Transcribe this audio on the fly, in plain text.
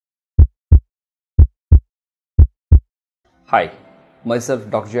Hi, myself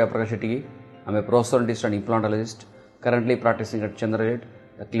Dr. Jayaprakash Ittigi. I am a prosthodontist and implantologist currently practicing at Chandrared.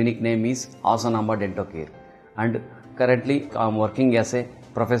 The clinic name is Asanamba Dental Care, and currently I am working as a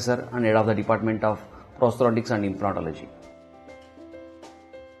professor and head of the department of prosthodontics and implantology.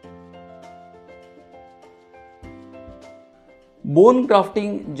 Bone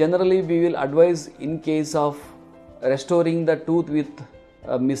grafting, generally we will advise in case of restoring the tooth with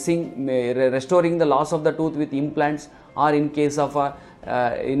restoring the loss of the tooth with implants, or in case of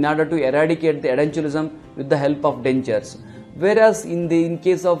in order to eradicate the edentulism with the help of dentures. Whereas in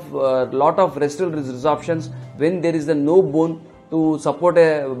case of lot of residual resorptions, when there is no bone to support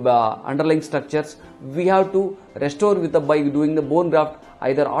underlying structures, we have to restore by doing the bone graft,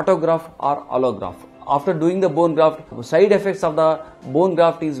 either autograft or allograft. After doing the bone graft, side effects of the bone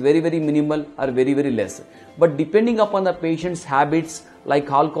graft is very minimal or very less. But depending upon the patient's habits like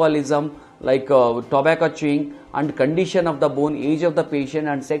alcoholism, like tobacco chewing, and condition of the bone, age of the patient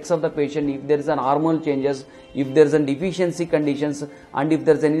and sex of the patient, if there is an hormonal changes, if there is a deficiency conditions, and if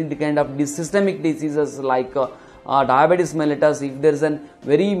there is any kind of systemic diseases like diabetes mellitus, if there is a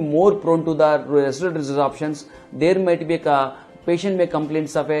very more prone to the residual resorptions, there might be a patient may complain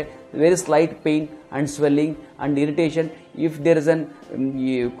of a very slight pain and swelling and irritation. If there is an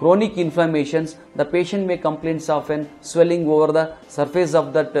chronic inflammations, the patient may complain of an swelling over the surface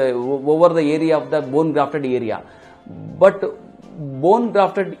of that over the area of the bone grafted area. But bone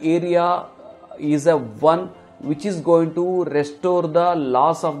grafted area is a one which is going to restore the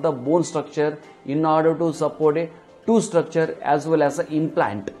loss of the bone structure in order to support a tooth structure as well as an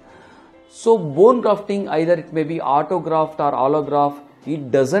implant. So bone grafting, either it may be autograft or allograft,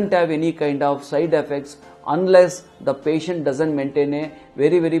 it doesn't have any kind of side effects unless the patient doesn't maintain a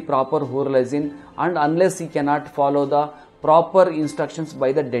very proper oral hygiene, and unless he cannot follow the proper instructions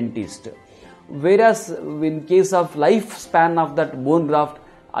by the dentist. Whereas in case of lifespan of that bone graft,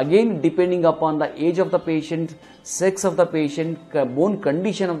 again depending upon the age of the patient, sex of the patient, bone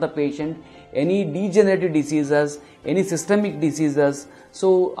condition of the patient, any degenerative diseases, any systemic diseases,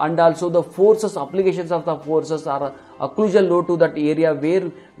 so and also the forces, applications of the forces are occlusal load to that area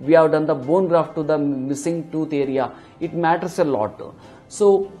where we have done the bone graft to the missing tooth area, it matters a lot.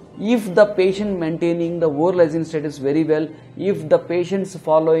 So if the patient maintaining the oral hygiene status very well, if the patients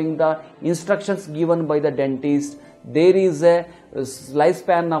following the instructions given by the dentist, there is a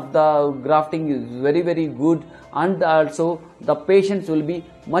lifespan of the grafting is very good, and also the patients will be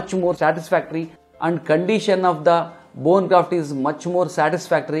much more satisfactory, and condition of the bone graft is much more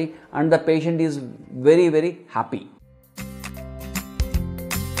satisfactory, and the patient is very happy.